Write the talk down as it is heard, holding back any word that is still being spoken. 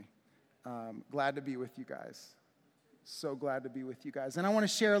Glad to be with you guys. So glad to be with you guys. And I want to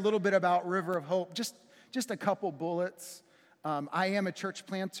share a little bit about River of Hope, just a couple bullets. I am a church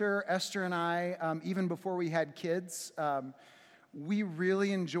planter. Esther and I, even before we had kids, we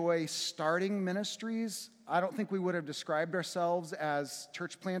really enjoy starting ministries. I don't think we would have described ourselves as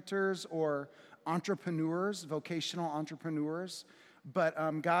church planters or entrepreneurs, vocational entrepreneurs, but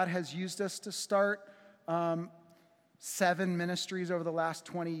God has used us to start 7 ministries over the last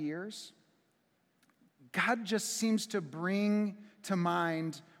 20 years. God just seems to bring to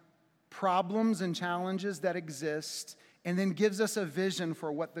mind problems and challenges that exist and then gives us a vision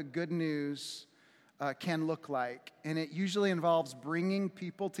for what the good news can look like. And it usually involves bringing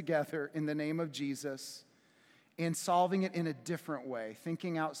people together in the name of Jesus and solving it in a different way,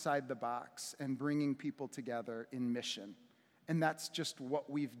 thinking outside the box and bringing people together in mission. And that's just what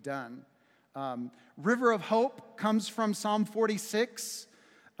we've done. River of Hope comes from Psalm 46.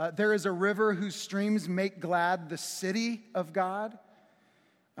 There is a river whose streams make glad the city of God.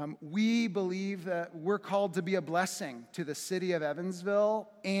 We believe that we're called to be a blessing to the city of Evansville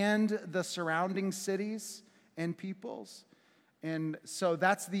and the surrounding cities and peoples. And so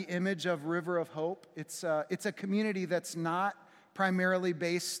that's the image of River of Hope. It's a community that's not primarily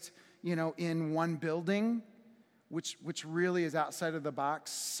based, in one building, which really is outside of the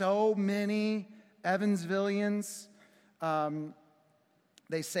box. So many Evansvillians,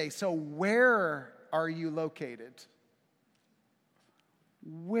 they say, so where are you located?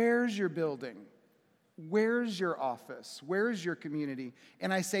 Where's your building? Where's your office? Where's your community?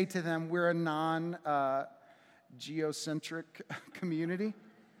 And I say to them, we're a non-geocentric community.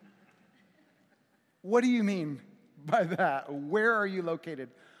 What do you mean by that? Where are you located?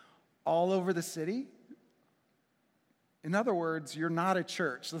 All over the city? In other words, you're not a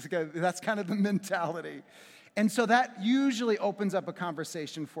church. That's kind of the mentality. And so that usually opens up a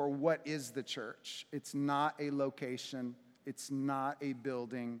conversation for what is the church. It's not a location. It's not a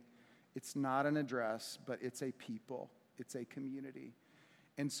building. It's not an address, but it's a people. It's a community.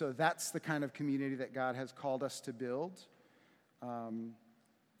 And so that's the kind of community that God has called us to build.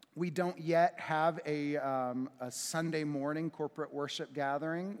 We don't yet have a Sunday morning corporate worship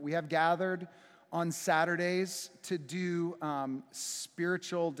gathering. We have gathered on Saturdays to do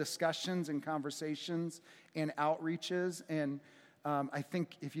spiritual discussions and conversations and outreaches. And I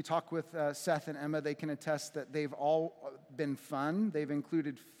think if you talk with Seth and Emma, they can attest that they've all been fun. They've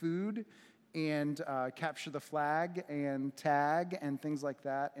included food and capture the flag and tag and things like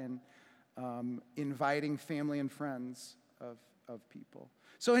that, and inviting family and friends of people.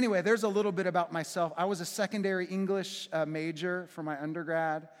 So anyway, there's a little bit about myself. I was a secondary English major for my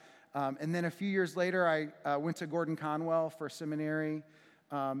undergrad. And then a few years later, I went to Gordon Conwell for seminary,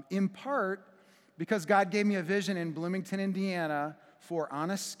 in part because God gave me a vision in Bloomington, Indiana, for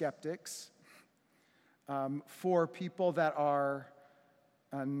honest skeptics, for people that are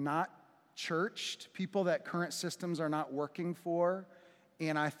not churched, people that current systems are not working for.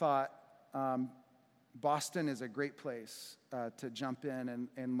 And I thought, Boston is a great place to jump in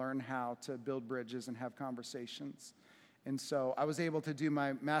and learn how to build bridges and have conversations. And so I was able to do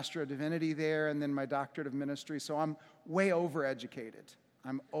my Master of Divinity there and then my Doctorate of Ministry. So I'm way overeducated.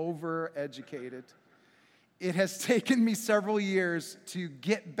 It has taken me several years to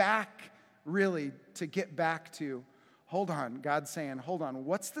get back to, hold on, God's saying, hold on,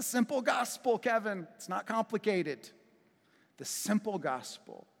 what's the simple gospel, Kevin? It's not complicated. The simple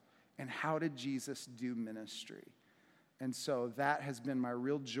gospel. And how did Jesus do ministry? And so that has been my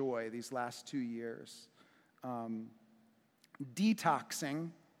real joy these last 2 years.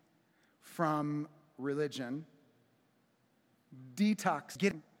 Detoxing from religion,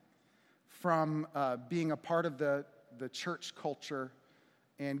 getting from being a part of the church culture,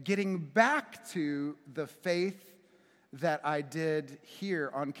 and getting back to the faith that I did here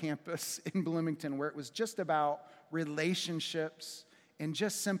on campus in Bloomington, where it was just about relationships and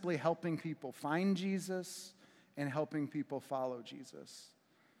just simply helping people find Jesus and helping people follow Jesus.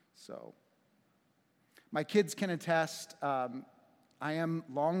 So my kids can attest, I am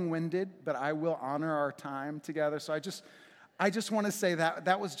long-winded, but I will honor our time together. So I just want to say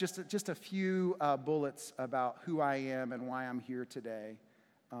that was just a few bullets about who I am and why I'm here today.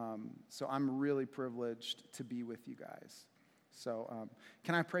 So I'm really privileged to be with you guys. So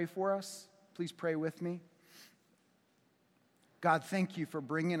can I pray for us? Please pray with me. God, thank you for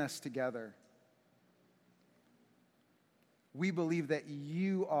bringing us together. We believe that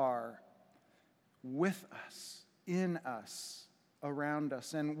you are with us, in us, around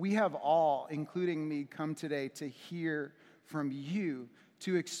us. And we have all, including me, come today to hear from you,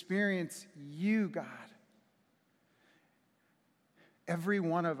 to experience you, God. Every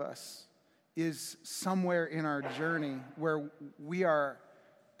one of us is somewhere in our journey where we are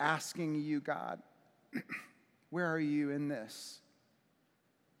asking you, God, where are you in this?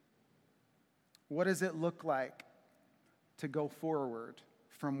 What does it look like to go forward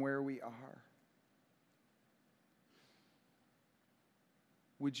from where we are?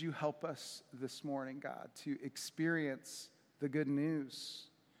 Would you help us this morning, God, to experience the good news,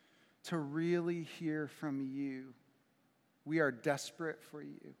 to really hear from you? We are desperate for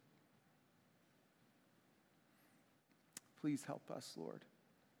you. Please help us, Lord.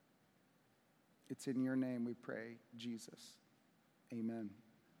 It's in your name we pray, Jesus. Amen.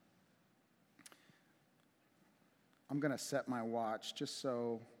 I'm going to set my watch just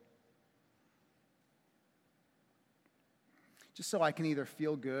so I can either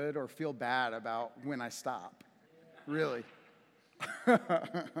feel good or feel bad about when I stop. Really.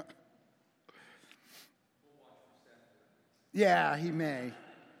 Yeah, he may.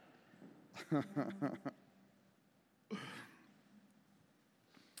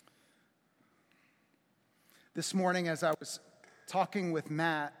 This morning, as I was talking with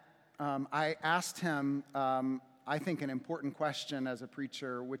Matt, I asked him, I think, an important question as a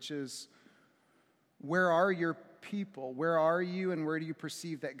preacher, which is, where are your people? Where are you, and where do you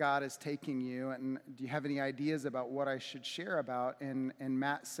perceive that God is taking you? And do you have any ideas about what I should share about? And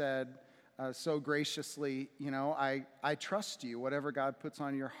Matt said so graciously, I trust you, whatever God puts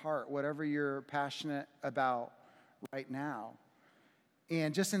on your heart, whatever you're passionate about right now.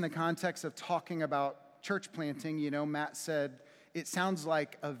 And just in the context of talking about church planting, Matt said, it sounds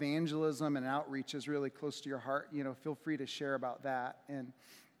like evangelism and outreach is really close to your heart. Feel free to share about that. And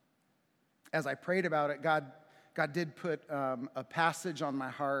as I prayed about it, God did put a passage on my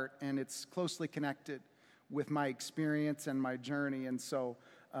heart, and it's closely connected with my experience and my journey. And so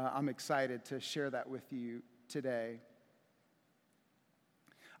I'm excited to share that with you today.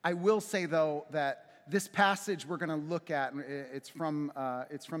 I will say, though, that this passage we're going to look at, it's from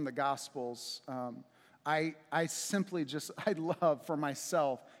the Gospels. I simply I love for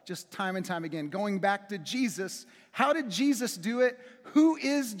myself, just time and time again, going back to Jesus. How did Jesus do it? Who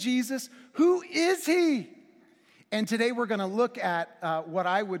is Jesus? Who is he? And today we're going to look at what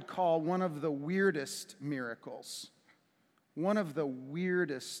I would call one of the weirdest miracles. One of the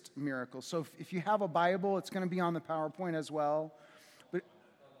weirdest miracles. So if you have a Bible, it's going to be on the PowerPoint as well. But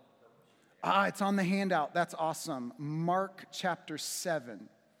it's on the handout. That's awesome. Mark chapter 7.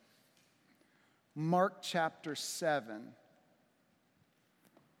 Mark chapter 7.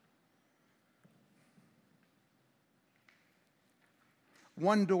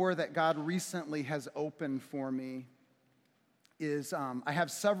 One door that God recently has opened for me is I have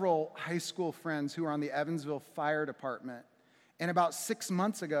several high school friends who are on the Evansville Fire Department. And about 6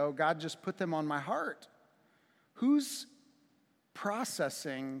 months ago, God just put them on my heart. Who's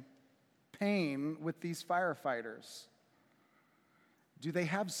processing pain with these firefighters? Do they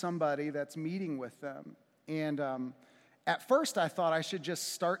have somebody that's meeting with them? And at first I thought I should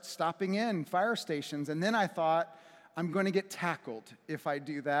just start stopping in fire stations. And then I thought, I'm going to get tackled if I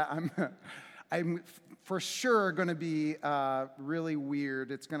do that. I'm for sure going to be really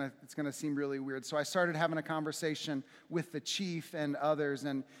weird. It's going to seem really weird. So I started having a conversation with the chief and others.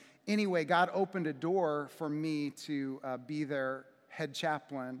 And anyway, God opened a door for me to be their head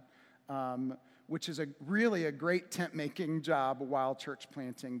chaplain, which is really a great tent-making job while church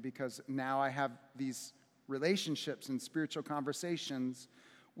planting, because now I have these relationships and spiritual conversations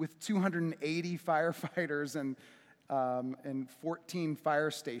with 280 firefighters and 14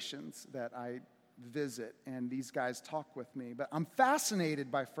 fire stations that I visit, and these guys talk with me. But I'm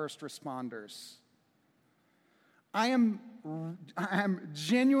fascinated by first responders. I am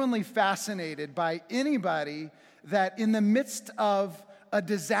genuinely fascinated by anybody that in the midst of a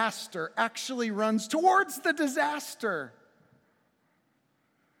disaster actually runs towards the disaster.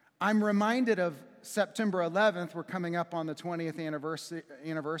 I'm reminded of September 11th. We're coming up on the 20th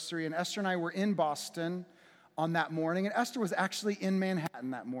anniversary, and Esther and I were in Boston on that morning, and Esther was actually in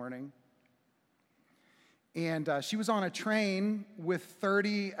Manhattan that morning. And she was on a train with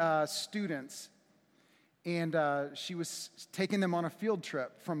 30 students, and she was taking them on a field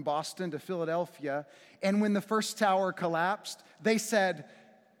trip from Boston to Philadelphia. And when the first tower collapsed, they said,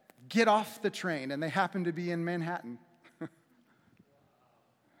 "Get off the train," and they happened to be in Manhattan.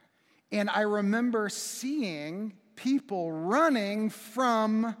 And I remember seeing people running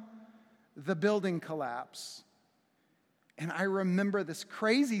from the building collapse. And I remember this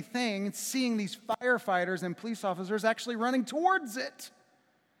crazy thing, seeing these firefighters and police officers actually running towards it,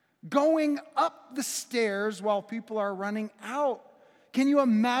 going up the stairs while people are running out. Can you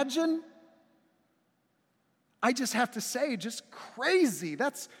imagine? I just have to say, just crazy.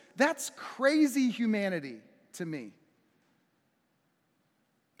 That's crazy humanity to me.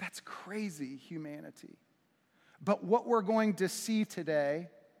 That's crazy humanity. But what we're going to see today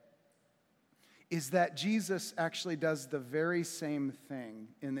is that Jesus actually does the very same thing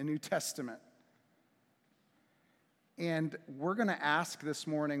in the New Testament. And we're going to ask this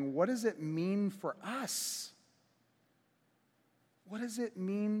morning, what does it mean for us? What does it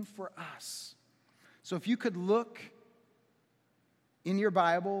mean for us? So if you could look in your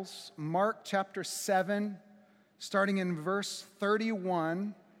Bibles, Mark chapter 7, starting in verse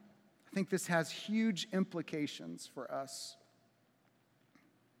 31, I think this has huge implications for us.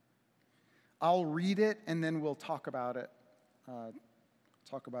 I'll read it and then we'll talk about it.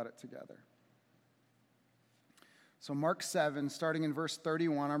 Together. So Mark 7, starting in verse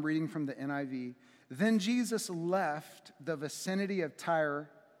 31, I'm reading from the NIV. Then Jesus left the vicinity of Tyre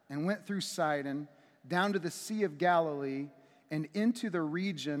and went through Sidon, down to the Sea of Galilee, and into the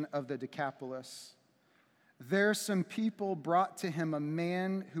region of the Decapolis. There some people brought to him a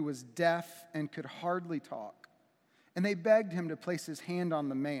man who was deaf and could hardly talk, and they begged him to place his hand on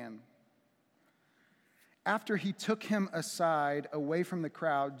the man. After he took him aside, away from the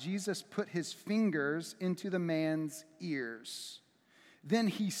crowd, Jesus put his fingers into the man's ears. Then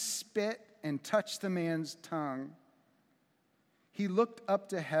he spit and touched the man's tongue. He looked up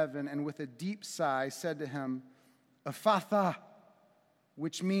to heaven and with a deep sigh said to him, "Ephphatha,"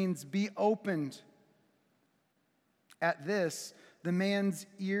 which means be opened. At this, the man's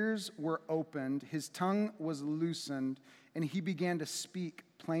ears were opened, his tongue was loosened, and he began to speak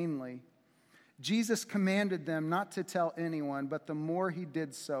plainly. Jesus commanded them not to tell anyone, but the more he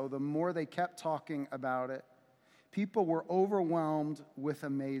did so, the more they kept talking about it. People were overwhelmed with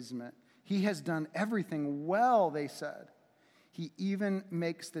amazement. He has done everything well, they said. He even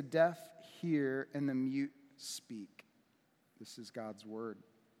makes the deaf hear and the mute speak. This is God's word.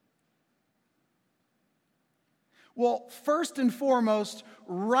 Well, first and foremost,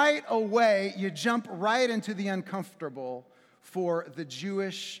 right away, you jump right into the uncomfortable for the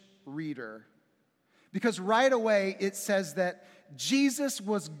Jewish reader. Because right away it says that Jesus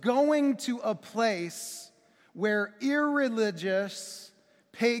was going to a place where irreligious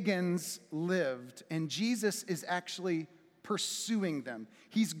pagans lived, and Jesus is actually pursuing them.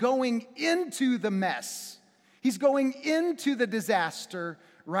 He's going into the mess. He's going into the disaster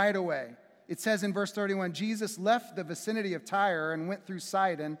right away. It says in verse 31, Jesus left the vicinity of Tyre and went through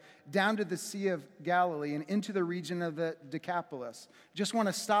Sidon, down to the Sea of Galilee and into the region of the Decapolis. Just want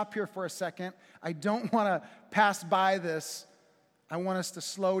to stop here for a second. I don't want to pass by this. I want us to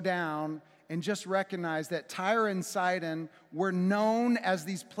slow down and just recognize that Tyre and Sidon were known as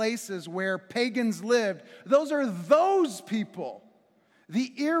these places where pagans lived. Those are those people,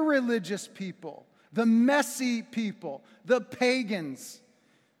 the irreligious people, the messy people, the pagans.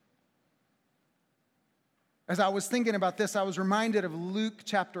 As I was thinking about this, I was reminded of Luke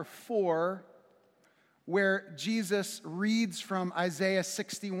chapter 4, where Jesus reads from Isaiah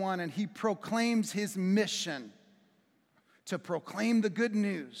 61, and he proclaims his mission to proclaim the good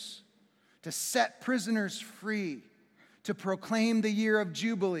news, to set prisoners free, to proclaim the year of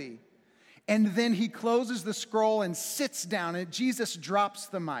Jubilee. And then he closes the scroll and sits down, and Jesus drops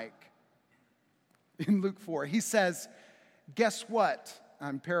the mic in Luke 4. He says, guess what?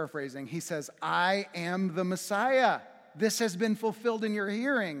 I'm paraphrasing. He says, I am the Messiah. This has been fulfilled in your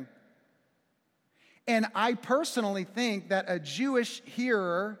hearing. And I personally think that a Jewish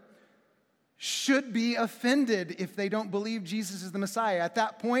hearer should be offended if they don't believe Jesus is the Messiah. At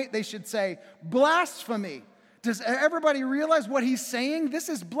that point, they should say, blasphemy. Does everybody realize what he's saying? This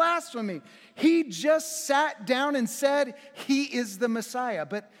is blasphemy. He just sat down and said he is the Messiah.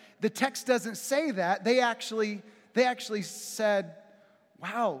 But the text doesn't say that. They actually said,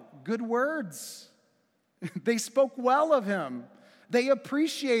 wow, good words. They spoke well of him. They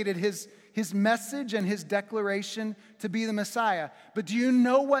appreciated his message and his declaration to be the Messiah. But do you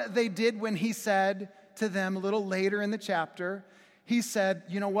know what they did when he said to them a little later in the chapter? He said,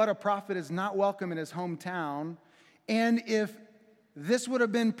 you know what? A prophet is not welcome in his hometown. And if this would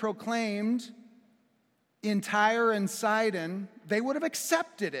have been proclaimed in Tyre and Sidon, they would have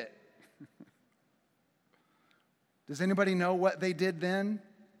accepted it. Does anybody know what they did then?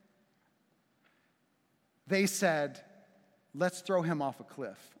 They said, let's throw him off a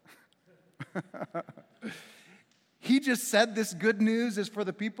cliff. He just said this good news is for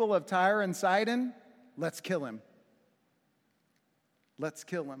the people of Tyre and Sidon. Let's kill him. Let's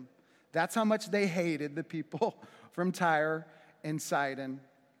kill him. That's how much they hated the people from Tyre and Sidon.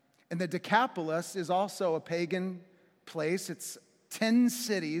 And the Decapolis is also a pagan place. It's 10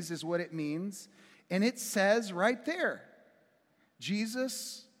 cities is what it means. And it says right there,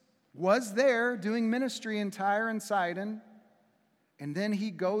 Jesus was there doing ministry in Tyre and Sidon, and then he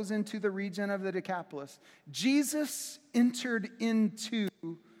goes into the region of the Decapolis. Jesus entered into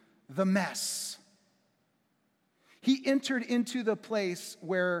the mess. He entered into the place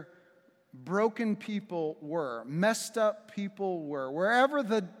where broken people were, messed up people were. Wherever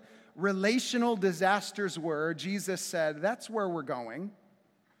the relational disasters were, Jesus said, that's where we're going.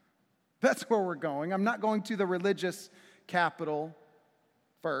 That's where we're going. I'm not going to the religious capital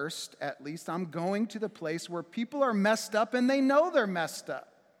first, at least. I'm going to the place where people are messed up and they know they're messed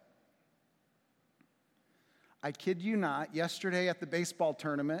up. I kid you not, yesterday at the baseball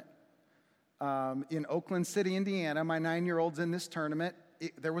tournament in Oakland City, Indiana, my 9-year-old's in this tournament,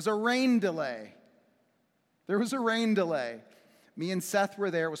 there was a rain delay. Me and Seth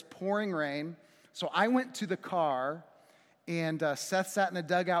were there. It was pouring rain. So I went to the car, and Seth sat in the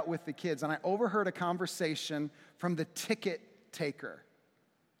dugout with the kids, and I overheard a conversation from the ticket taker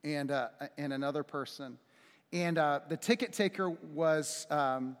and another person. And the ticket taker was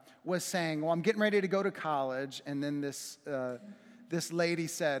saying, well, I'm getting ready to go to college. And then this lady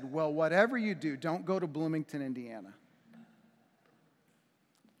said, well, whatever you do, don't go to Bloomington, Indiana.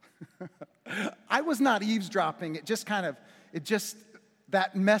 I was not eavesdropping.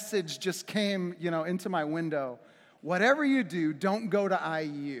 That message just came, into my window. Whatever you do, don't go to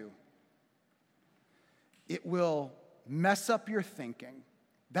IU. It will mess up your thinking.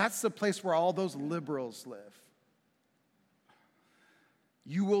 That's the place where all those liberals live.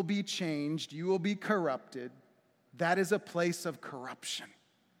 You will be changed. You will be corrupted. That is a place of corruption.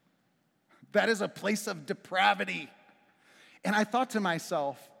 That is a place of depravity. And I thought to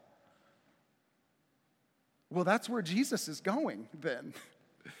myself, well, that's where Jesus is going then.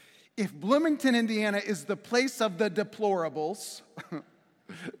 If Bloomington, Indiana is the place of the deplorables,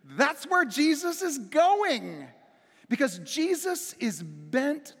 that's where Jesus is going. Because Jesus is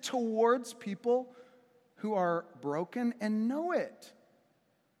bent towards people who are broken and know it.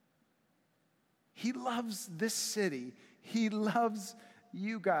 He loves this city. He loves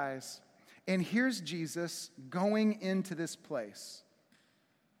you guys. And here's Jesus going into this place.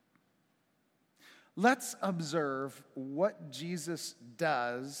 Let's observe what Jesus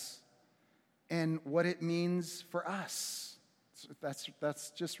does and what it means for us.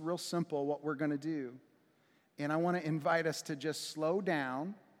 That's just real simple what we're going to do. And I want to invite us to just slow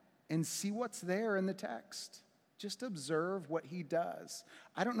down and see what's there in the text. Just observe what he does.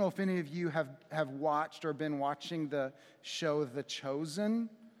 I don't know if any of you have watched or been watching the show The Chosen.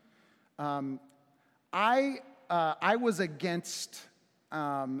 I was against,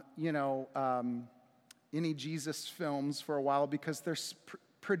 any Jesus films for a while because they're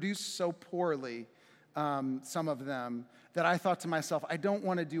produced so poorly, some of them, that I thought to myself, I don't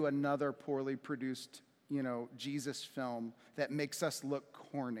want to do another poorly produced, Jesus film that makes us look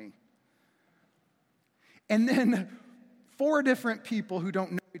corny. And then 4 different people who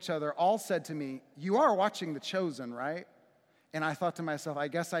don't know each other all said to me, you are watching The Chosen, right? And I thought to myself, I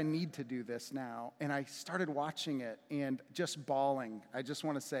guess I need to do this now. And I started watching it and just bawling, I just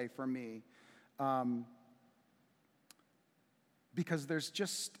want to say, for me. Because there's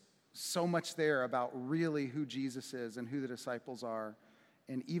just so much there about really who Jesus is and who the disciples are.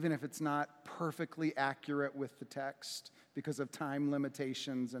 And even if it's not perfectly accurate with the text because of time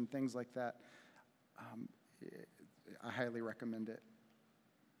limitations and things like that, I highly recommend it.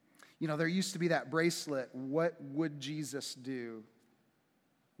 There used to be that bracelet, what would Jesus do?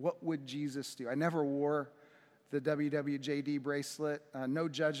 What would Jesus do? I never wore the WWJD bracelet. No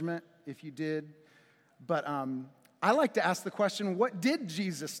judgment if you did. But I like to ask the question, what did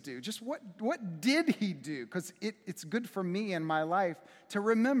Jesus do? Just what did he do? Because it's good for me in my life to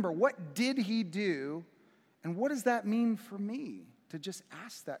remember, what did he do? And what does that mean for me? To just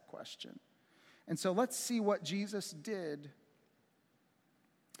ask that question. And so let's see what Jesus did.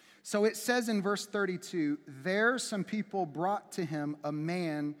 So it says in verse 32, there some people brought to him a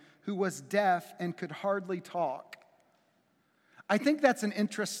man who was deaf and could hardly talk. I think that's an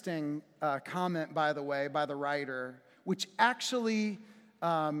interesting comment, by the way, by the writer, which actually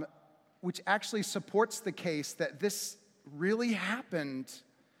supports the case that this really happened.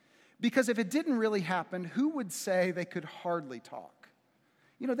 Because if it didn't really happen, who would say they could hardly talk?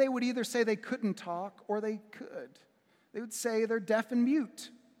 They would either say they couldn't talk or they could. They would say they're deaf and mute.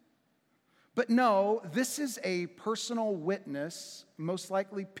 But no, this is a personal witness, most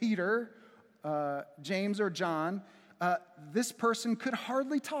likely Peter, James, or John. This person could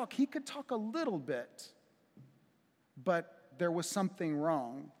hardly talk. He could talk a little bit, but there was something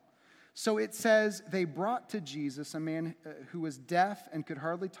wrong. So it says, they brought to Jesus a man who was deaf and could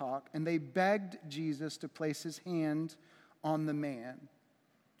hardly talk, and they begged Jesus to place his hand on the man.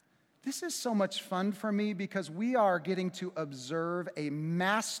 This is so much fun for me because we are getting to observe a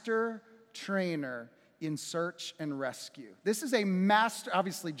master trainer in search and rescue. This is a master,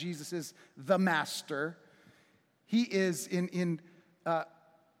 obviously Jesus is the master. He is, in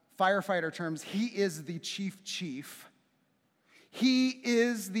firefighter terms, he is the chief. He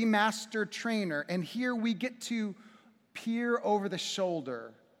is the master trainer. And here we get to peer over the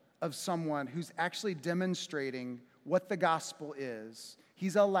shoulder of someone who's actually demonstrating what the gospel is.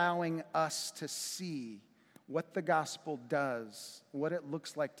 He's allowing us to see what the gospel does, what it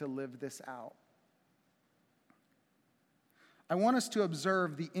looks like to live this out. I want us to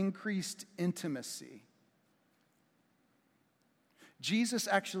observe the increased intimacy. Jesus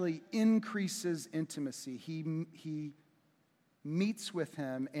actually increases intimacy. He meets with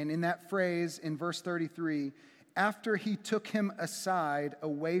him, and in that phrase, in verse 33, after he took him aside,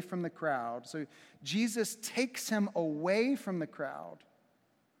 away from the crowd. So Jesus takes him away from the crowd.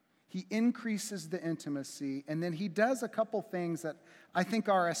 He increases the intimacy, and then he does a couple things that I think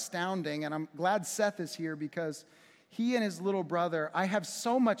are astounding, and I'm glad Seth is here because he and his little brother, I have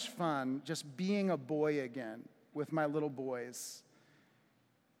so much fun just being a boy again with my little boys.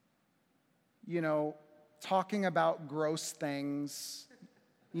 You know, talking about gross things,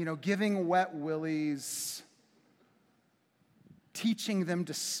 you know, giving wet willies, teaching them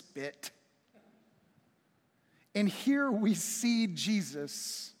to spit. And here we see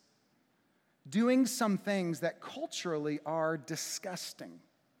Jesus doing some things that culturally are disgusting.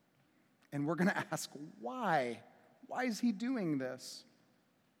 And we're going to ask, why? Why is he doing this?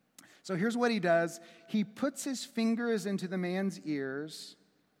 So here's what he does. He puts his fingers into the man's ears,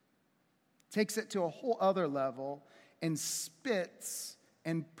 takes it to a whole other level, and spits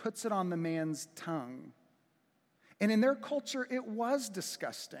and puts it on the man's tongue. And in their culture, it was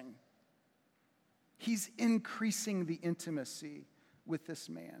disgusting. He's increasing the intimacy with this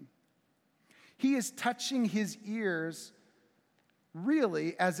man. He is touching his ears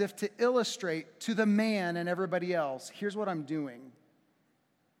really as if to illustrate to the man and everybody else, here's what I'm doing.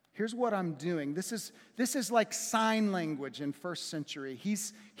 Here's what I'm doing. This is like sign language in first century.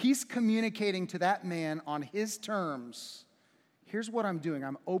 He's communicating to that man on his terms. Here's what I'm doing.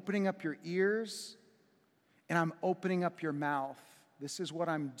 I'm opening up your ears and I'm opening up your mouth. This is what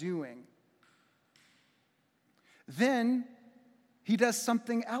I'm doing. Then he does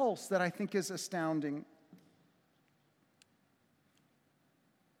something else that I think is astounding.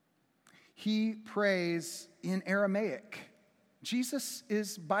 He prays in Aramaic. Jesus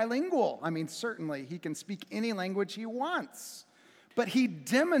is bilingual. I mean, certainly he can speak any language he wants, but he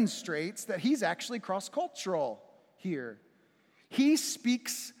demonstrates that he's actually cross-cultural here. He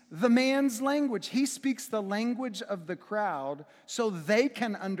speaks the man's language. He speaks the language of the crowd so they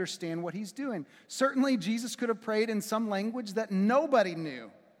can understand what he's doing. Certainly, Jesus could have prayed in some language that nobody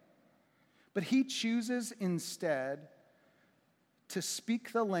knew, but he chooses instead to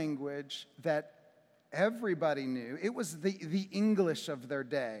speak the language that everybody knew. It was the English of their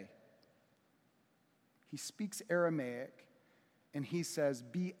day. He speaks Aramaic, and he says,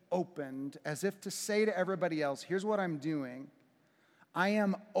 be opened, as if to say to everybody else, here's what I'm doing. I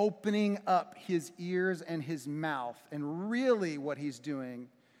am opening up his ears and his mouth. And really what he's doing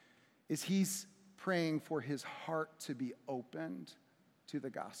is he's praying for his heart to be opened to the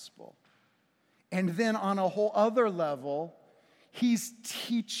gospel. And then on a whole other level, he's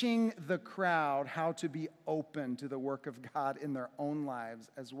teaching the crowd how to be open to the work of God in their own lives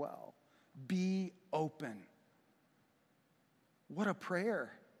as well. Be open. What a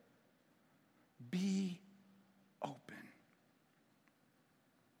prayer. Be open.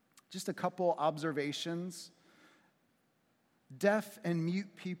 Just a couple observations. Deaf and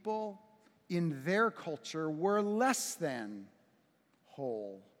mute people in their culture were less than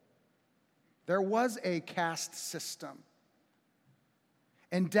whole. There was a caste system.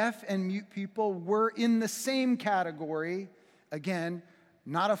 And deaf and mute people were in the same category. Again,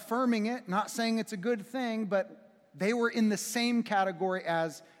 not affirming it, not saying it's a good thing, but they were in the same category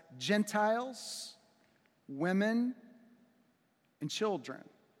as Gentiles, women, and children.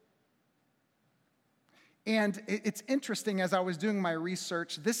 And it's interesting, as I was doing my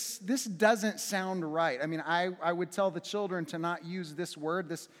research, this doesn't sound right. I mean, I would tell the children to not use this word.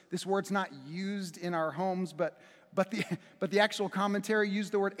 This word's not used in our homes, but the actual commentary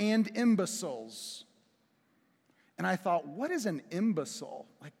used the word "and imbeciles." And I thought, what is an imbecile?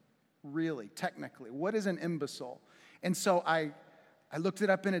 Like, really, technically, what is an imbecile? And so I looked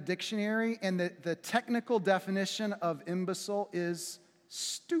it up in a dictionary, and the technical definition of imbecile is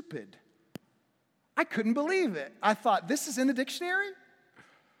stupid. I couldn't believe it. I thought, this is in the dictionary?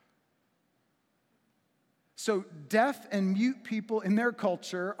 So deaf and mute people in their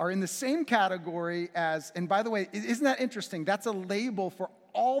culture are in the same category as, and by the way, isn't that interesting? That's a label for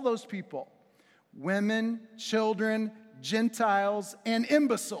all those people. Women, children, Gentiles, and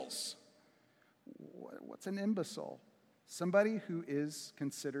imbeciles. What's an imbecile? Somebody who is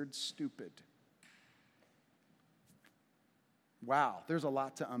considered stupid. Wow, there's a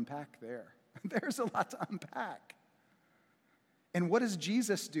lot to unpack there. There's a lot to unpack. And what does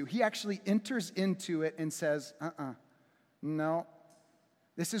Jesus do? He actually enters into it and says, no.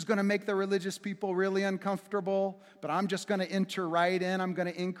 This is going to make the religious people really uncomfortable, but I'm just going to enter right in. I'm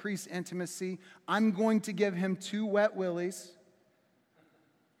going to increase intimacy. I'm going to give him 2 wet willies.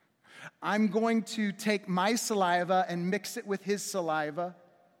 I'm going to take my saliva and mix it with his saliva.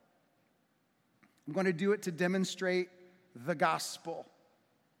 I'm going to do it to demonstrate the gospel.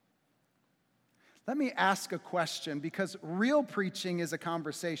 Let me ask a question, because real preaching is a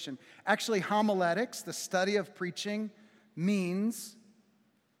conversation. Actually, homiletics, the study of preaching, means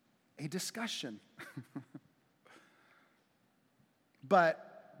a discussion.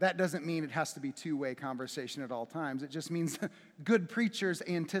 But that doesn't mean it has to be two-way conversation at all times. It just means good preachers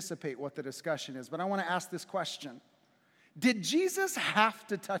anticipate what the discussion is. But I want to ask this question. Did Jesus have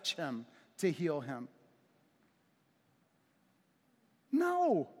to touch him to heal him?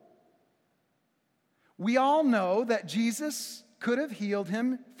 No. We all know that Jesus could have healed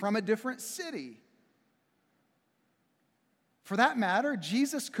him from a different city. For that matter,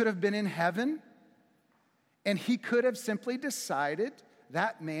 Jesus could have been in heaven, and he could have simply decided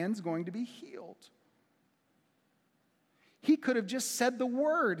that man's going to be healed. He could have just said the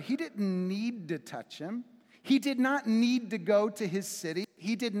word. He didn't need to touch him. He did not need to go to his city.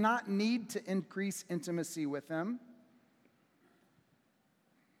 He did not need to increase intimacy with him.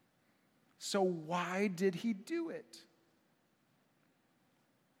 So why did he do it?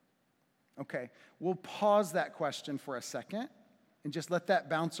 Okay, we'll pause that question for a second and just let that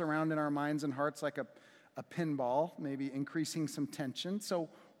bounce around in our minds and hearts like a pinball, maybe increasing some tension. So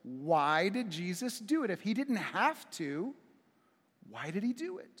why did Jesus do it? If he didn't have to, why did he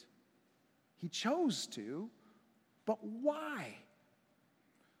do it? He chose to, but why?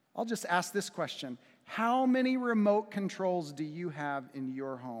 I'll just ask this question. How many remote controls do you have in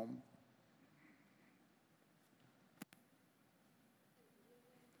your home?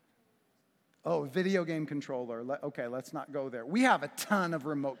 Oh, video game controller. Okay, let's not go there. We have a ton of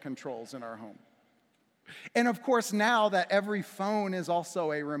remote controls in our home. And of course, now that every phone is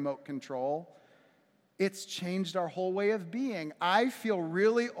also a remote control, it's changed our whole way of being. I feel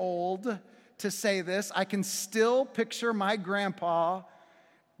really old to say this. I can still picture my grandpa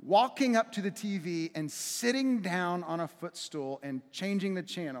walking up to the TV and sitting down on a footstool and changing the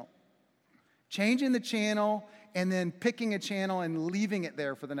channel. Changing the channel and then picking a channel and leaving it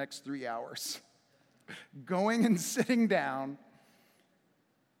there for the next 3 hours. Going and sitting down.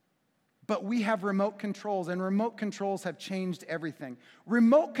 But we have remote controls, and remote controls have changed everything.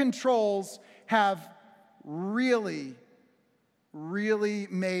 Remote controls have really, really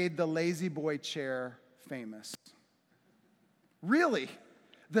made the lazy boy chair famous. Really.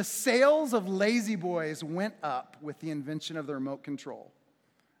 The sales of lazy boys went up with the invention of the remote control.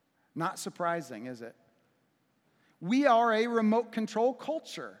 Not surprising, is it? We are a remote control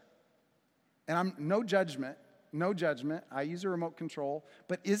culture. And no judgment. I use a remote control.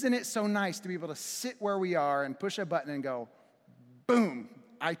 But isn't it so nice to be able to sit where we are and push a button and go, boom,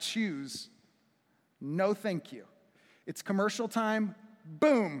 I choose. No, thank you. It's commercial time.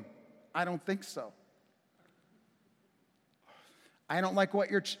 Boom, I don't think so. I don't like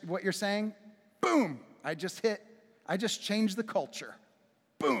what you're saying. Boom, I just changed the culture.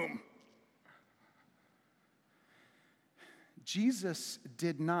 Boom. Jesus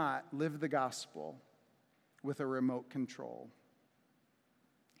did not live the gospel with a remote control.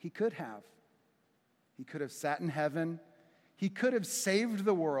 He could have. He could have sat in heaven. He could have saved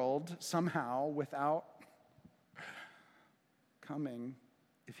the world somehow without coming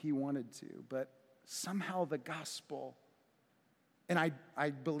if he wanted to. But somehow the gospel, and I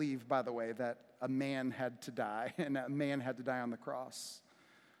believe, by the way, that a man had to die, and a man had to die on the cross.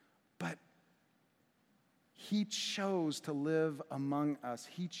 But he chose to live among us.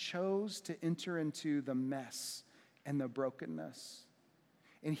 He chose to enter into the mess and the brokenness.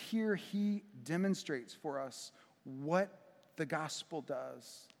 And here he demonstrates for us what the gospel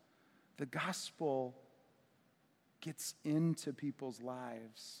does. The gospel gets into people's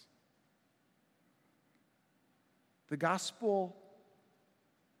lives. The gospel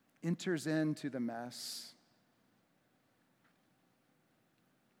enters into the mess.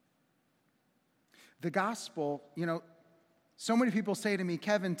 The gospel, so many people say to me,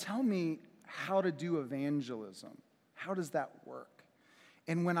 Kevin, tell me how to do evangelism. How does that work?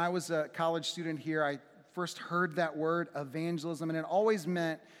 And when I was a college student here, I first heard that word, evangelism, and it always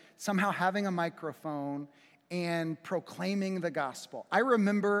meant somehow having a microphone and proclaiming the gospel. I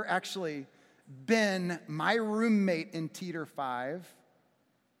remember actually Ben, my roommate in Teeter 5,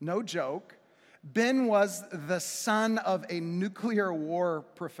 no joke. Ben was the son of a nuclear war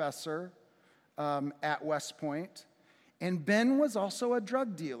professor at West Point, and Ben was also a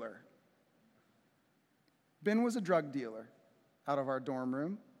drug dealer. Ben was a drug dealer out of our dorm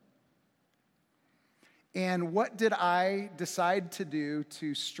room. And what did I decide to do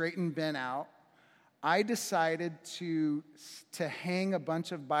to straighten Ben out? I decided to hang a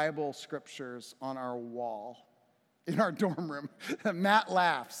bunch of Bible scriptures on our wall in our dorm room. Matt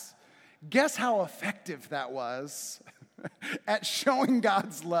laughs. Guess how effective that was at showing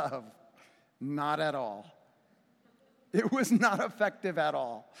God's love? Not at all. It was not effective at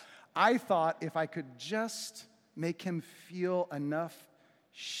all. I thought if I could just make him feel enough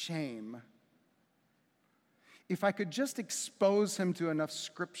shame, if I could just expose him to enough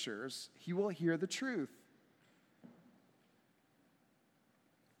scriptures, he will hear the truth.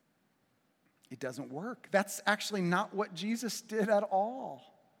 It doesn't work. That's actually not what Jesus did at all.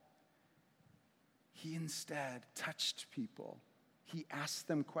 He instead touched people. He asked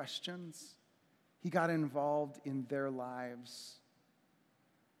them questions. He got involved in their lives.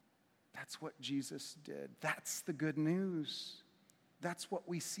 That's what Jesus did. That's the good news. That's what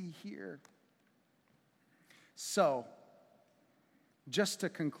we see here. So, just to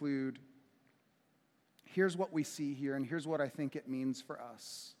conclude, here's what we see here, and here's what I think it means for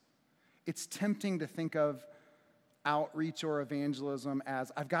us. It's tempting to think of outreach or evangelism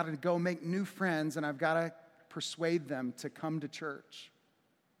as I've got to go make new friends and I've got to persuade them to come to church.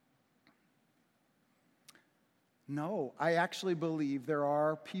 No, I actually believe there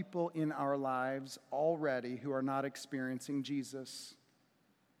are people in our lives already who are not experiencing Jesus.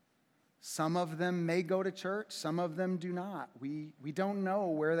 Some of them may go to church, some of them do not. We don't know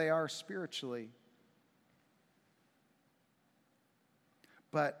where they are spiritually.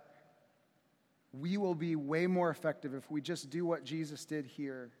 But we will be way more effective if we just do what Jesus did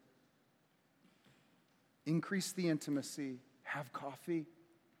here. Increase the intimacy, have coffee,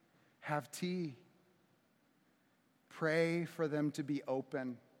 have tea. Pray for them to be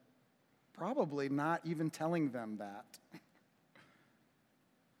open. Probably not even telling them that.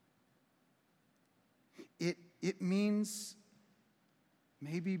 It means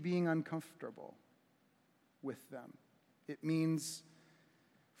maybe being uncomfortable with them. It means,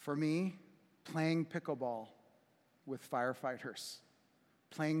 for me, playing pickleball with firefighters,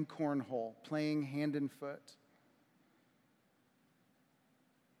 playing cornhole, playing hand and foot.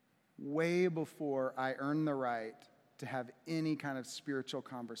 Way before I earn the right to have any kind of spiritual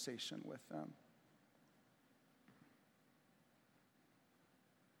conversation with them.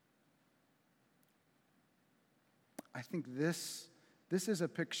 I think this is a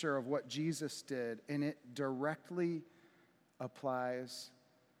picture of what Jesus did, and it directly applies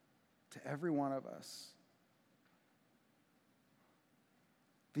to every one of us.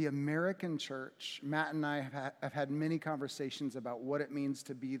 The American church, Matt and I have had many conversations about what it means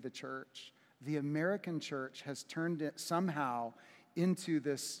to be the church. The American church has turned it somehow into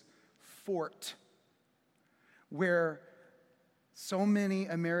this fort where so many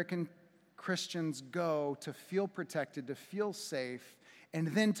American Christians go to feel protected, to feel safe, and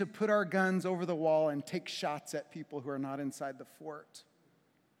then to put our guns over the wall and take shots at people who are not inside the fort.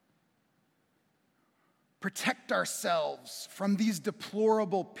 Protect ourselves from these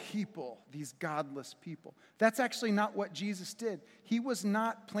deplorable people, these godless people. That's actually not what Jesus did. He was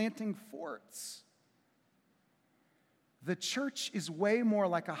not planting forts. The church is way more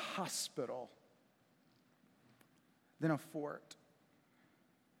like a hospital than a fort.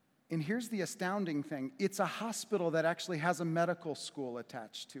 And here's the astounding thing. It's a hospital that actually has a medical school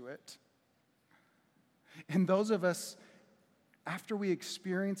attached to it. And those of us, after we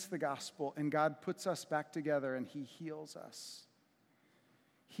experience the gospel and God puts us back together and he heals us,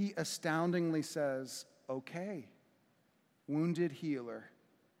 he astoundingly says, okay, wounded healer,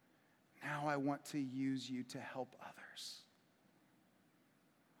 now I want to use you to help others.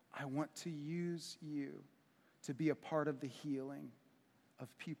 I want to use you to be a part of the healing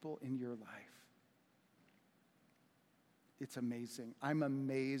of people in your life. It's amazing. I'm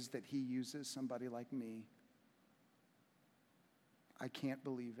amazed that he uses somebody like me. I can't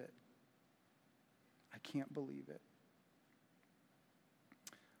believe it. I can't believe it.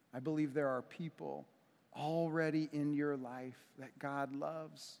 I believe there are people already in your life that God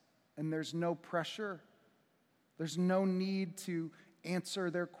loves, and there's no pressure. There's no need to answer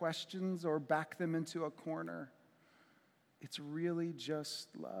their questions or back them into a corner. It's really just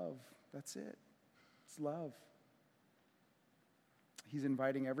love. That's it. It's love. He's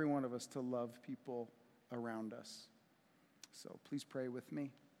inviting every one of us to love people around us. So please pray with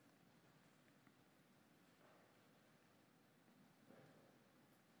me.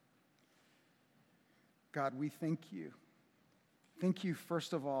 God, we thank you. Thank you,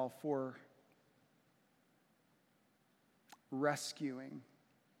 first of all, for rescuing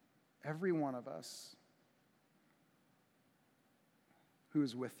every one of us who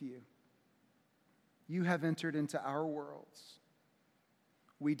is with you. You have entered into our worlds.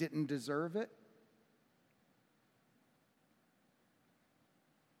 We didn't deserve it.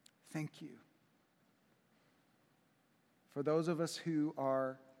 Thank you. For those of us who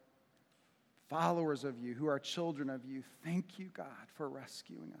are followers of you, who are children of you, thank you, God, for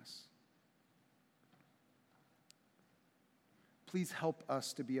rescuing us. Please help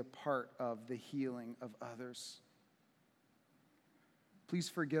us to be a part of the healing of others. Please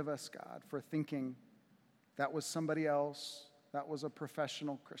forgive us, God, for thinking that was somebody else, that was a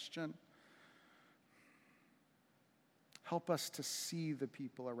professional Christian. Help us to see the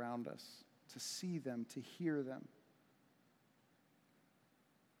people around us, to see them, to hear them.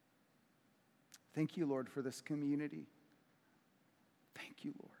 Thank you, Lord, for this community. Thank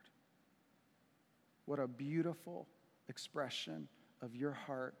you, Lord. What a beautiful expression of your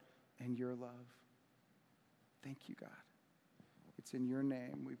heart and your love. Thank you, God. It's in your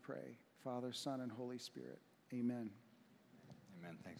name we pray, Father, Son, and Holy Spirit. Amen. Amen. Thanks.